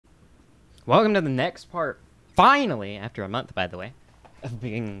Welcome to the next part, finally, after a month, by the way, of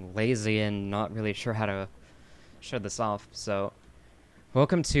being lazy and not really sure how to show this off. So,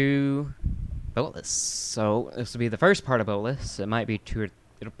 welcome to Boatless. So, this will be the first part of Boatless. It might be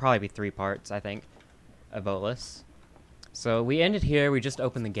it'll probably be 3 parts, I think, of Boatless. So, we ended here, we just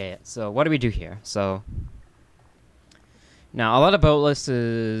opened the gate. So, what do we do here? So, now, a lot of Boatless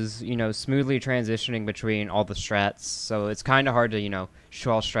is, smoothly transitioning between all the strats, so it's kind of hard to,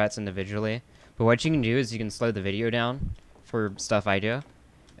 show all strats individually. But what you can do is you can slow the video down for stuff I do.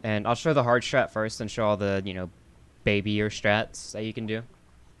 And I'll show the hard strat first and show all the, babyier strats that you can do.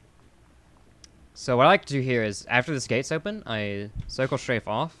 So what I like to do here is, after this gate's open, I circle strafe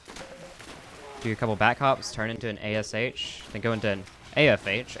off, do a couple back hops, turn into an ASH, then go into an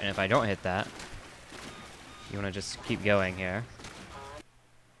AFH, and if I don't hit that, you want to just keep going here.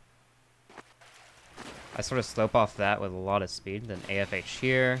 I sort of slope off that with a lot of speed, then AFH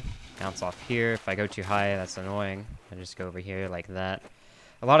here, bounce off here. If I go too high, that's annoying. I just go over here like that.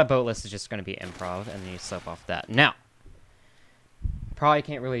 A lot of Boatless is just going to be improv, and then you slope off that. Now, probably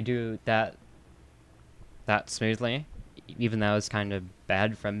can't really do that smoothly, even though it's kind of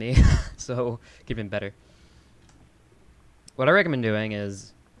bad from me, so could have been better. What I recommend doing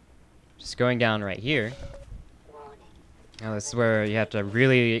is just going down right here. Now this is where you have to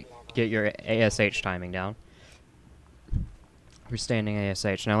really get your ASH timing down. We're standing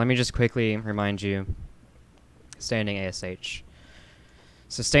ASH. Now let me just quickly remind you, standing ASH.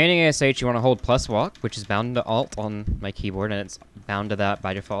 So standing ASH, you want to hold plus walk, which is bound to Alt on my keyboard, and it's bound to that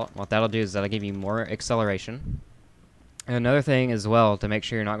by default. What that'll do is that'll give you more acceleration. And another thing as well, to make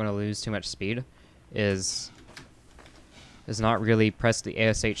sure you're not going to lose too much speed, is not really press the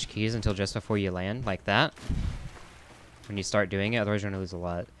ASH keys until just before you land, like that. When you start doing it, otherwise you're going to lose a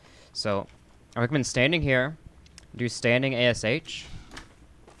lot. So, I recommend standing here, do standing ASH,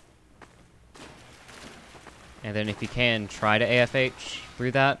 and then if you can, try to AFH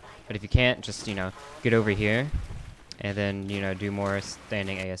through that, but if you can't, just, get over here, and then, do more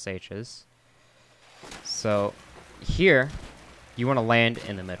standing ASHs. So, here, you want to land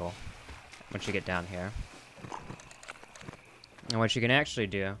in the middle, once you get down here. And what you can actually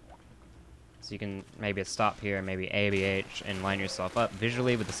do, so you can maybe stop here, maybe ABH, and line yourself up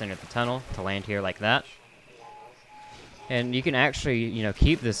visually with the center of the tunnel to land here like that. And you can actually,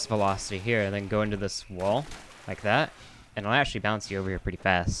 keep this velocity here and then go into this wall like that, and it'll actually bounce you over here pretty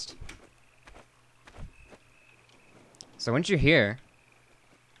fast. So once you're here,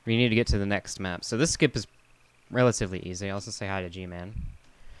 you need to get to the next map. So this skip is relatively easy. I'll also say hi to G-Man.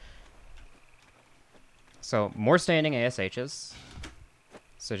 So more standing ASHs.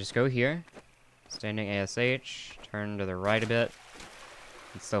 So just go here. Standing ASH, turn to the right a bit,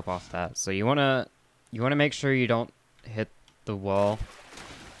 and slope off that. So you wanna make sure you don't hit the wall,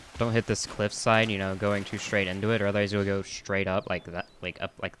 don't hit this cliff side, going too straight into it, or otherwise you'll go straight up like that,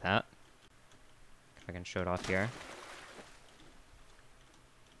 up like that. If I can show it off here.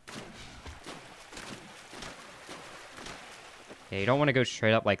 Yeah, you don't want to go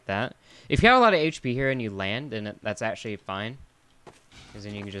straight up like that. If you have a lot of HP here and you land, then that's actually fine. Because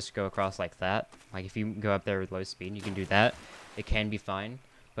then you can just go across like that. Like if you go up there with low speed, you can do that. It can be fine.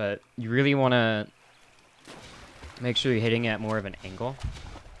 But you really want to make sure you're hitting at more of an angle.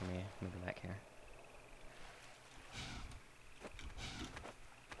 Let me move it back here.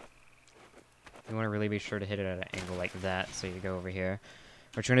 You want to really be sure to hit it at an angle like that. So you go over here.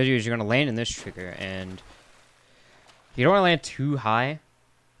 What you're going to do is you're going to land in this trigger. And you don't want to land too high.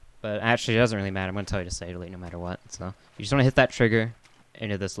 But actually, it doesn't really matter. I'm going to tell you to stay delete no matter what. So you just want to hit that trigger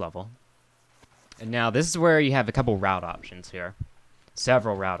into this level. And now this is where you have a couple route options here.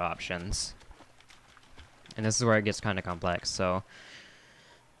 Several route options. And this is where it gets kind of complex. So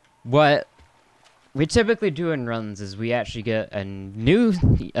what we typically do in runs is we actually get a new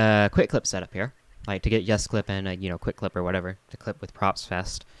quick clip setup here. Like to get yes clip and a quick clip or whatever to clip with props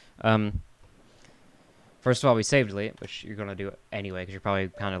fast. First of all, we save delete, which you're going to do anyway because you're probably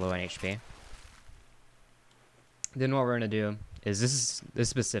kind of low on HP. Then what we're going to do is this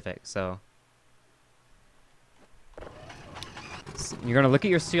specific. So you're going to look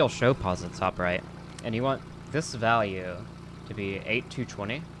at your seal show pause at the top right, and you want this value to be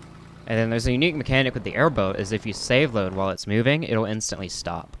 8220. And then there's a unique mechanic with the airboat is if you save load while it's moving, it'll instantly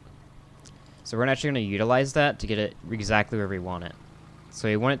stop. So we're actually going to utilize that to get it exactly where we want it. So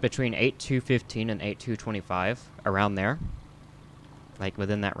you want it between 8215 and 8225, around there. Like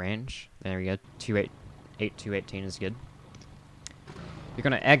within that range. There we go. 8218 is good. You're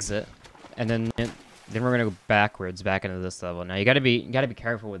gonna exit, and then we're gonna go backwards back into this level. Now you gotta be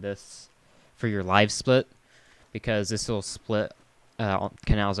careful with this for your live split, because this will split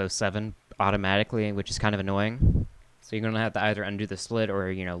Canals 07 automatically, which is kind of annoying. So you're going to have to either undo the split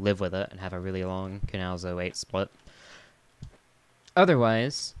or, you know, live with it and have a really long Canals 08 split.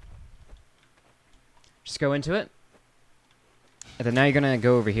 Otherwise, just go into it. And then now you're going to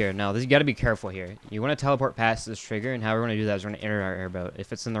go over here. Now, you got to be careful here. You want to teleport past this trigger, and how we're going to do that is we're going to enter our airboat.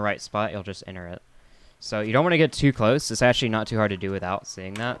 If it's in the right spot, you'll just enter it. So you don't want to get too close. It's actually not too hard to do without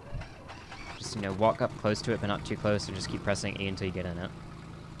seeing that. Just, you know, walk up close to it, but not too close, and just keep pressing E until you get in it.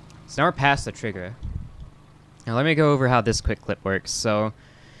 So now we're past the trigger. Now let me go over how this quick clip works. So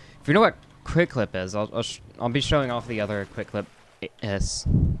if you know what quick clip is, I'll be showing off the other quick clip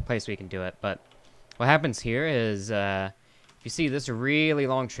place we can do it. But what happens here is if you see this really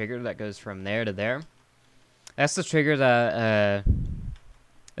long trigger that goes from there to there, that's the trigger that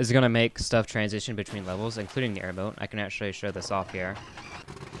is going to make stuff transition between levels, including the airboat. I can actually show this off here.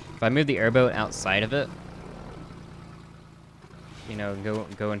 If I move the airboat outside of it, you know,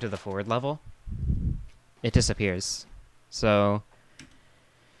 go into the forward level, it disappears. So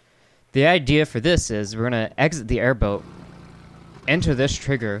the idea for this is we're going to exit the airboat, enter this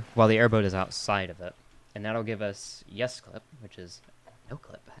trigger while the airboat is outside of it. And that'll give us yes clip, which is no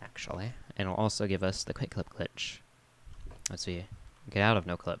clip, actually. And it'll also give us the quick clip glitch. Let's see. Get out of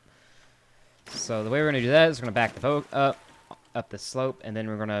no clip. So the way we're going to do that is we're going to back the boat up the slope, and then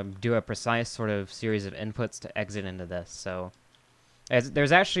we're going to do a precise sort of series of inputs to exit into this. So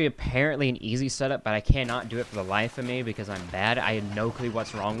there's actually apparently an easy setup, but I cannot do it for the life of me because I'm bad. I have no clue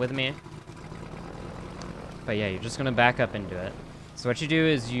what's wrong with me. But yeah, you're just going to back up into it. So what you do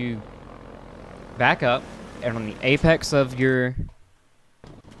is you back up, and on the apex of your...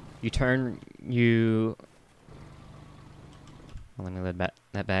 Well, let me load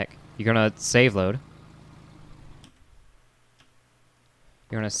that back. You're going to save load.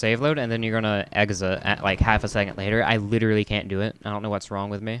 You're going to save load, and then you're going to exit at like half a second later. I literally can't do it. I don't know what's wrong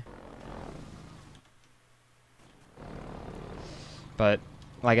with me. But,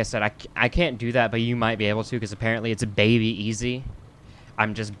 like I said, I can't do that, but you might be able to, because apparently it's baby easy.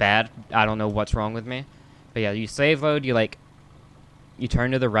 I'm just bad. I don't know what's wrong with me. But yeah, you save load, you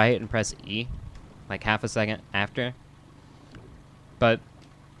turn to the right and press E, like half a second after. But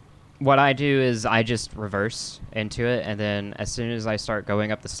what I do is I just reverse into it, and then as soon as I start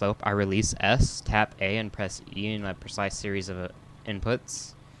going up the slope, I release S, tap A, and press E in a precise series of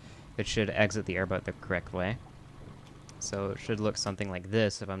inputs. It should exit the airboat the correct way. So it should look something like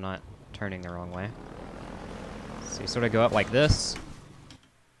this if I'm not turning the wrong way. So you sort of go up like this.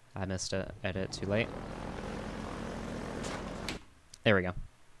 I missed it. Edit too late. There we go.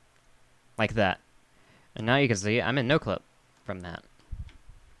 Like that. And now you can see I'm in no clip from that.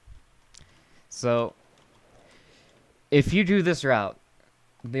 So, if you do this route,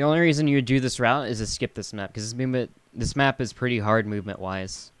 the only reason you would do this route is to skip this map, because this map is pretty hard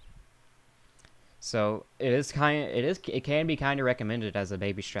movement-wise. So it can be kind of recommended as a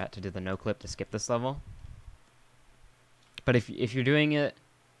baby strat to do the no clip to skip this level. But if you're doing it,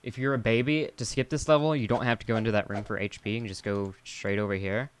 if you're a baby to skip this level, you don't have to go into that room for HP. You can just go straight over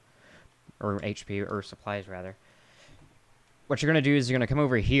here, or HP or supplies rather. What you're gonna do is you're gonna come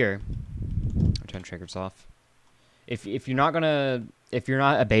over here. Turn triggers off. If you're not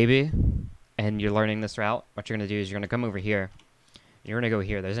a baby and you're learning this route, what you're gonna do is you're gonna come over here. You're gonna go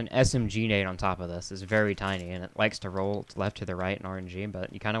here. There's an SMG nade on top of this. It's very tiny and it likes to roll left to the right in RNG,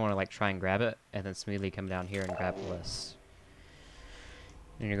 but you kind of want to like try and grab it and then smoothly come down here and grab this.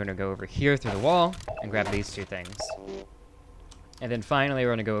 And you're gonna go over here through the wall and grab these two things. And then finally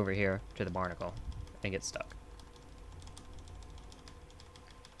we're gonna go over here to the barnacle and get stuck.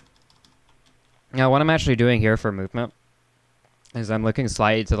 Now, what I'm actually doing here for movement is I'm looking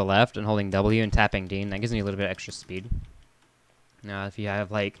slightly to the left and holding W and tapping D, and that gives me a little bit of extra speed. Now, if you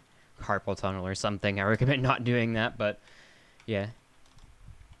have, like, carpal tunnel or something, I recommend not doing that, but, yeah.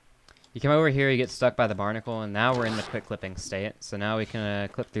 You come over here, you get stuck by the barnacle, and now we're in the quick clipping state. So now we can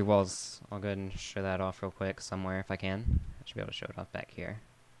clip through walls. I'll go ahead and show that off real quick somewhere if I can. I should be able to show it off back here.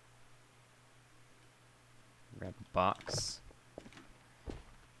 Grab a box.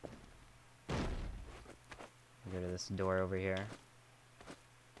 Go to this door over here.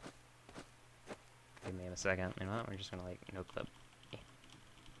 Give me a second. You know what? We're just gonna like no clip. Yeah.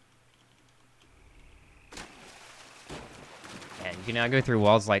 And you can now go through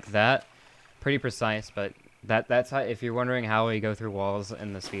walls like that. Pretty precise, but that's how. If you're wondering how we go through walls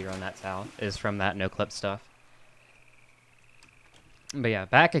in the speedrun, that's how. Is from that no clip stuff. But yeah,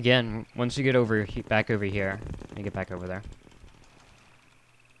 back again. Once you get over back over here, you get back over there.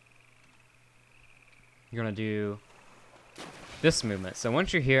 You're gonna do this movement. So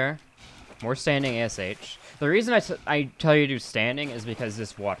once you're here, More standing ASH. The reason I tell you to do standing is because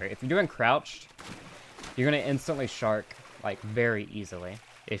this water. If you're doing crouched, you're going to instantly shark, like, very easily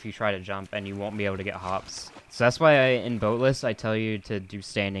if you try to jump, and you won't be able to get hops. So that's why in Boatless, I tell you to do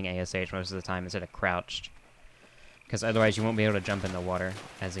standing ASH most of the time instead of crouched. Because otherwise you won't be able to jump in the water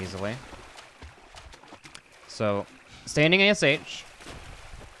as easily. So, standing ASH.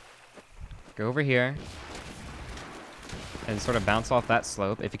 Go over here. And sort of bounce off that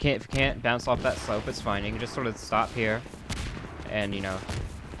slope. If you can't bounce off that slope, it's fine. You can just sort of stop here and, you know,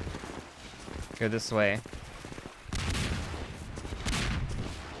 go this way.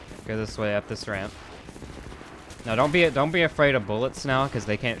 Go this way up this ramp. Now don't be afraid of bullets now, because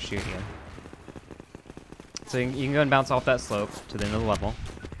they can't shoot you. So you can go and bounce off that slope to the end of the level.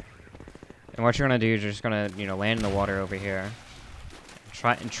 And what you're gonna do is you're just gonna, you know, land in the water over here.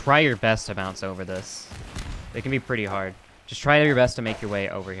 Try your best to bounce over this. It can be pretty hard. Just try your best to make your way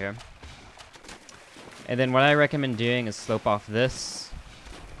over here. And then what I recommend doing is slope off this.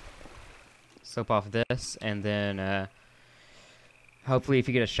 Slope off this, and then hopefully if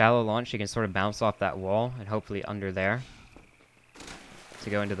you get a shallow launch, you can sort of bounce off that wall, and hopefully under there to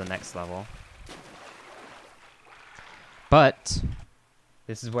go into the next level. But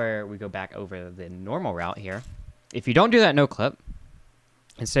this is where we go back over the normal route here. If you don't do that no clip,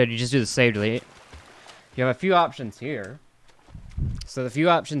 instead you just do the save delete, you have a few options here. So the few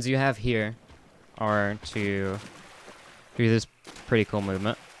options you have here are to do this pretty cool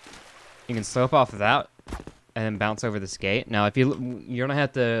movement. You can slope off of that and then bounce over this gate. Now, if you're gonna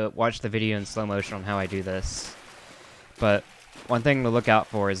have to watch the video in slow motion on how I do this. But one thing to look out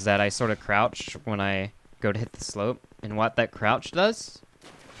for is that I sort of crouch when I go to hit the slope. And what that crouch does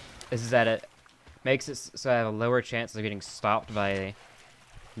is that it makes it so I have a lower chance of getting stopped by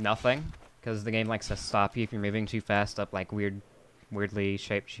nothing. Because the game likes to stop you if you're moving too fast up like weirdly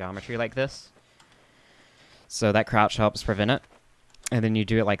shaped geometry like this. So that crouch helps prevent it. And then you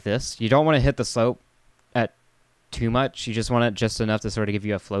do it like this. You don't want to hit the slope at too much. You just want it just enough to sort of give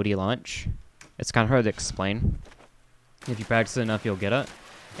you a floaty launch. It's kind of hard to explain. If you practice it enough, you'll get it.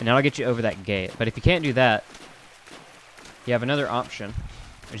 And that'll get you over that gate. But if you can't do that, you have another option,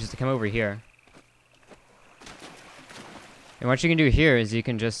 which is to come over here. And what you can do here is you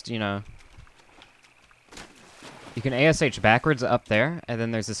can just, you know, you can ASH backwards up there, and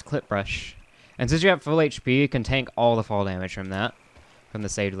then there's this clip brush. And since you have full HP, you can tank all the fall damage from that, from the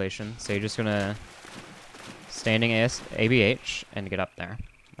save deletion. So you're just gonna standing ABH and get up there,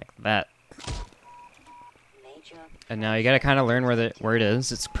 like that. And now you gotta kind of learn where it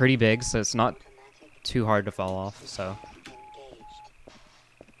is. It's pretty big, so it's not too hard to fall off. So.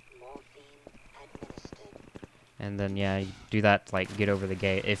 And then yeah, you do that to, like, get over the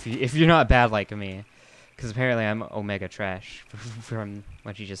gate. If you're not bad like me, because apparently I'm omega trash from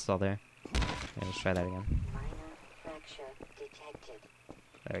what you just saw there. Yeah, let's try that again.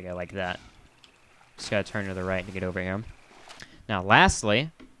 There we go, like that. Just gotta turn to the right to get over here. Now,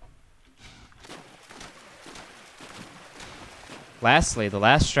 lastly, the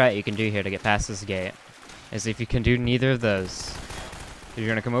last strat you can do here to get past this gate is if you can do neither of those. You're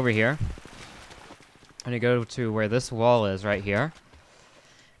gonna come over here. And you go to where this wall is right here.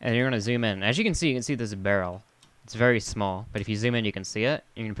 And you're going to zoom in. As you can see this barrel. It's very small. But if you zoom in, you can see it.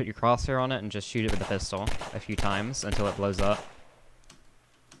 You can put your crosshair on it and just shoot it with the pistol a few times until it blows up.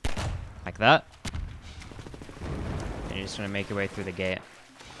 Like that. And you're just going to make your way through the gate.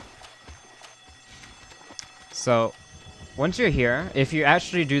 So, once you're here, if you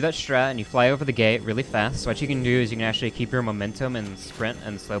actually do that strat and you fly over the gate really fast, what you can do is you can actually keep your momentum and sprint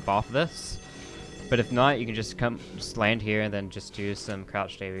and slope off this. But if not, you can just land here and then just do some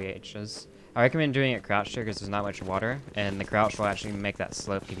crouched AVHs. I recommend doing it crouched here because there's not much water, and the crouch will actually make that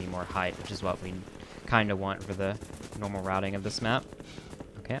slope give you more height, which is what we kind of want for the normal routing of this map.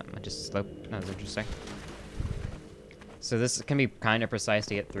 Okay, I just slope. That was interesting. So this can be kind of precise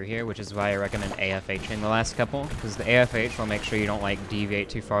to get through here, which is why I recommend AFHing the last couple, because the AFH will make sure you don't like deviate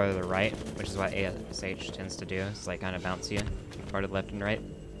too far to the right, which is what ASH tends to do. It's like kind of bounce you too far to the left and right.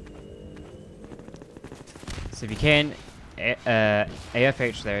 So if you can,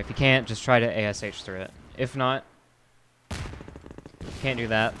 AFH there. If you can't, just try to ASH through it. If not, if you can't do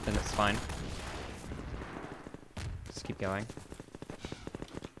that, then it's fine. Just keep going.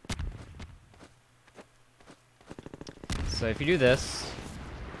 So if you do this,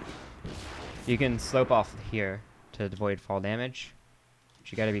 you can slope off here to avoid fall damage,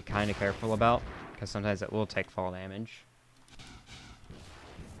 which you gotta be kind of careful about, because sometimes it will take fall damage.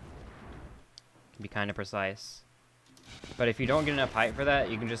 Be kind of precise. But if you don't get enough height for that,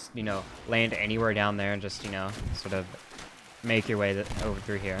 you can just, you know, land anywhere down there and just, you know, sort of make your way over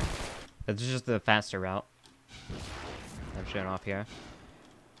through here. That's just the faster route. I'm showing off here.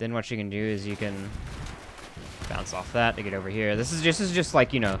 Then what you can do is you can bounce off that to get over here. This is just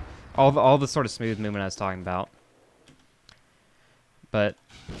like, you know, all the sort of smooth movement I was talking about. But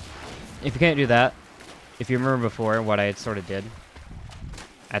if you can't do that, if you remember before what I sort of did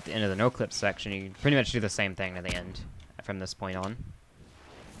at the end of the no clip section, you pretty much do the same thing at the end from this point on.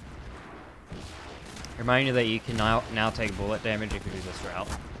 Remind you that you can now take bullet damage if you do this route.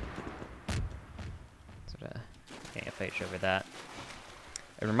 Sort of AFH over that.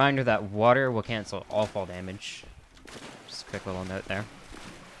 A reminder that water will cancel all fall damage. Just a quick little note there.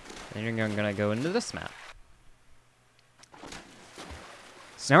 Then you're gonna go into this map.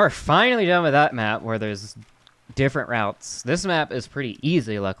 So now we're finally done with that map where there's different routes. This map is pretty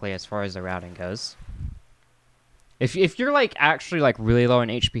easy, luckily, as far as the routing goes. If you're like actually like really low on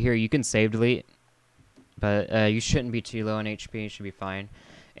HP here, you can save delete, but you shouldn't be too low on HP. You should be fine.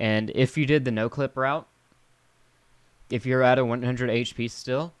 And if you did the no clip route, if you're at a 100 HP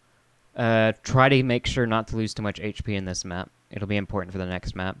still, try to make sure not to lose too much HP in this map. It'll be important for the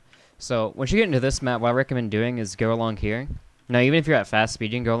next map. So once you get into this map, what I recommend doing is go along here. Now, even if you're at fast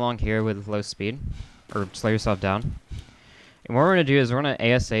speed, you can go along here with low speed, or slow yourself down. And what we're going to do is we're going to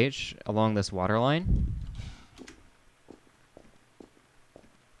ASH along this water line.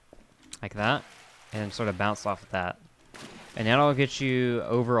 Like that. And sort of bounce off of that. And that'll get you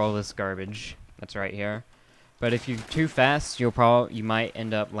over all this garbage that's right here. But if you're too fast, you might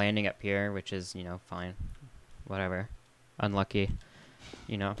end up landing up here, which is, you know, fine. Whatever. Unlucky.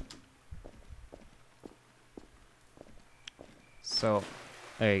 You know. So,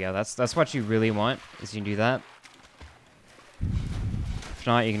 there you go. That's what you really want, is you can do that. If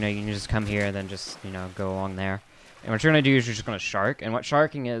not, you can just come here and then just, you know, go along there. And what you're going to do is you're just going to shark. And what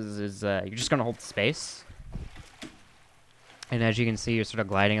sharking is you're just going to hold space. And as you can see, you're sort of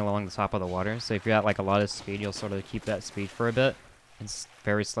gliding along the top of the water. So if you're at like a lot of speed, you'll sort of keep that speed for a bit and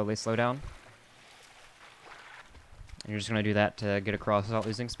very slowly slow down. And you're just going to do that to get across without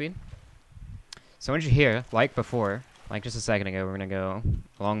losing speed. So once you're here, like before, like just a second ago, we're going to go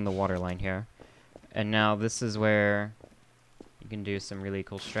along the water line here. And now this is where you can do some really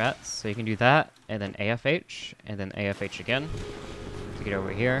cool strats. So you can do that, and then AFH, and then AFH again to get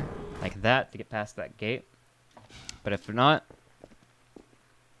over here, like that, to get past that gate. But if not,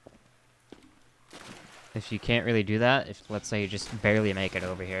 if you can't really do that, if let's say you just barely make it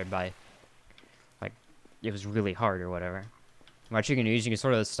over here by, like, it was really hard or whatever, what you can do is you can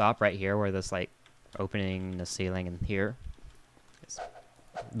sort of stop right here where this, like, opening the ceiling and here, this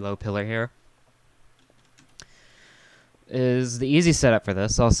low pillar here, is the easy setup for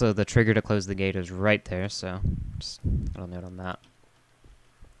this. Also, the trigger to close the gate is right there, so just a little note on that.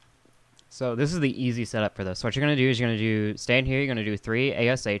 So this is the easy setup for this. So what you're going to do is you're going to do, stand here, you're going to do 3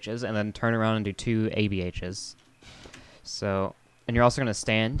 ASHs, and then turn around and do 2 ABHs. So, and you're also going to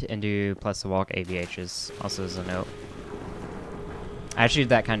stand and do plus the walk ABHs, also as a note. I actually did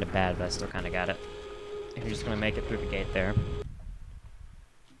that kind of bad, but I still kind of got it. And you're just going to make it through the gate there.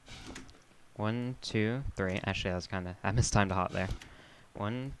 1, 2, 3. Actually, that was kind of, I mistimed a hop there.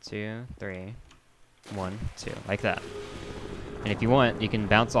 1, 2, 3. 1, 2. Like that. And if you want, you can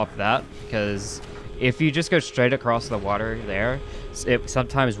bounce off that, because if you just go straight across the water there, it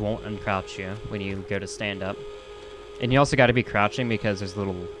sometimes won't uncrouch you when you go to stand up. And you also got to be crouching because there's a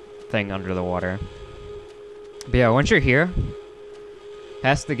little thing under the water. But yeah, once you're here,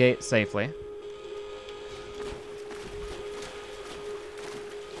 pass the gate safely.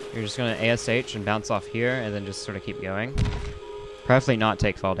 You're just going to ASH and bounce off here, and then just sort of keep going. Preferably not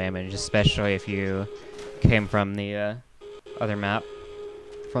take fall damage, especially if you came from the other map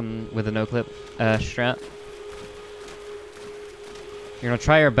with a no-clip strat. You're going to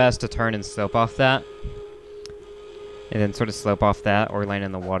try your best to turn and slope off that. And then sort of slope off that, or land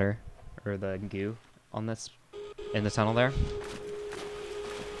in the water, or the goo on this, in the tunnel there.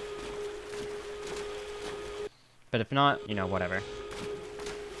 But if not, you know, whatever.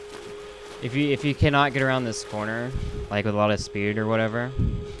 If you cannot get around this corner, like with a lot of speed or whatever,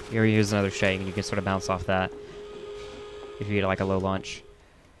 you use another shake and you can sort of bounce off that if you get like a low launch.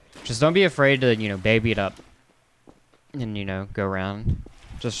 Just don't be afraid to, you know, baby it up and, you know, go around.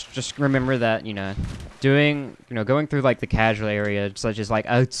 Just remember that, you know, going through like the casual area, such as like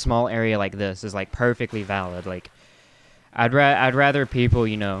a small area like this, is like perfectly valid. Like, I'd rather people,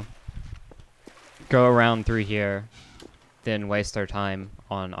 you know, go around through here than waste their time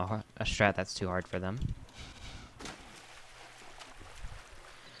on a strat that's too hard for them.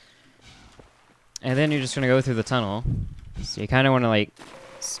 And then you're just going to go through the tunnel. So you kind of want to like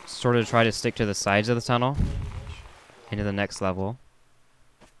sort of try to stick to the sides of the tunnel into the next level.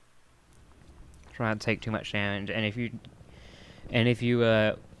 try not to take too much damage. And if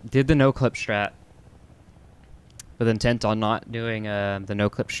you did the no clip strat with intent on not doing the no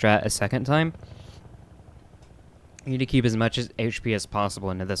clip strat a second time, you need to keep as much HP as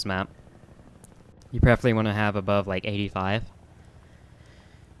possible into this map. You preferably want to have above like 85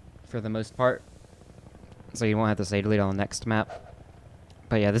 for the most part, so you won't have to save delete on the next map.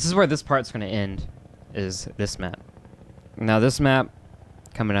 But yeah, this is where this part's going to end, is this map. Now this map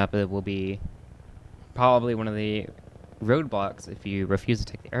coming up, it will be probably one of the roadblocks if you refuse to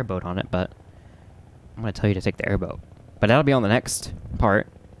take the airboat on it, but I'm going to tell you to take the airboat. But that'll be on the next part,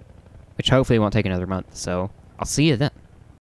 which hopefully won't take another month, so I'll see you then.